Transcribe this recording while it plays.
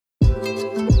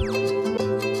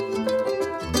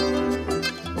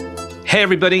Hey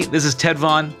everybody, this is Ted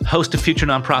Vaughn, host of Future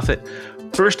Nonprofit.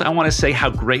 First, I want to say how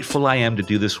grateful I am to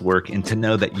do this work and to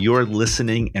know that you're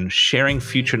listening and sharing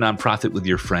Future Nonprofit with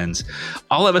your friends.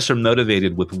 All of us are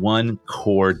motivated with one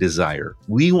core desire.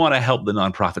 We want to help the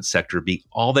nonprofit sector be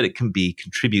all that it can be,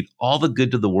 contribute all the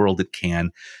good to the world it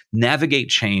can, navigate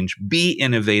change, be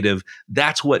innovative.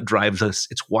 That's what drives us.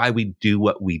 It's why we do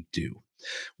what we do.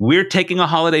 We're taking a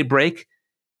holiday break,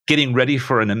 getting ready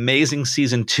for an amazing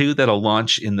season 2 that'll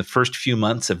launch in the first few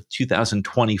months of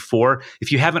 2024.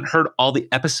 If you haven't heard all the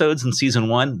episodes in season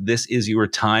 1, this is your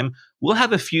time. We'll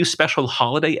have a few special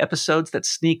holiday episodes that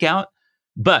sneak out,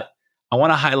 but I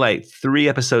want to highlight 3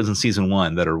 episodes in season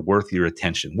 1 that are worth your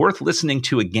attention, worth listening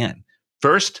to again.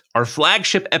 First, our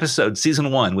flagship episode,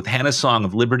 season 1, with Hannah Song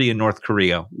of Liberty in North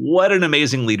Korea. What an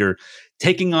amazing leader,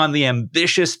 taking on the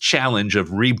ambitious challenge of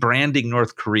rebranding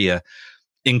North Korea.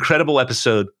 Incredible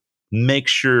episode. Make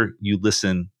sure you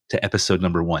listen to episode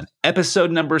number 1. Episode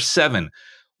number 7.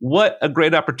 What a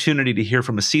great opportunity to hear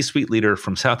from a C-suite leader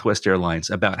from Southwest Airlines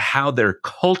about how their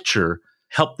culture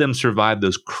helped them survive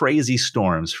those crazy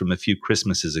storms from a few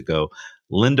Christmases ago.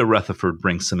 Linda Rutherford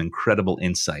brings some incredible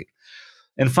insight.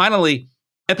 And finally,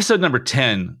 episode number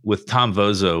 10 with Tom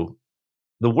Vozo.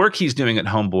 The work he's doing at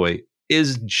Homeboy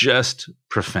is just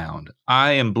profound.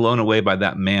 I am blown away by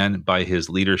that man, by his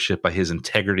leadership, by his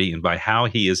integrity, and by how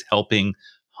he is helping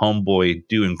Homeboy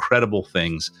do incredible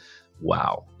things.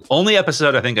 Wow. Only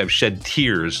episode I think I've shed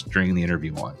tears during the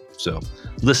interview on. So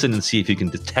listen and see if you can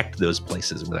detect those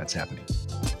places where that's happening.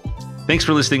 Thanks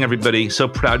for listening, everybody. So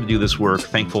proud to do this work.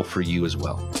 Thankful for you as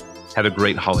well. Have a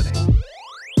great holiday.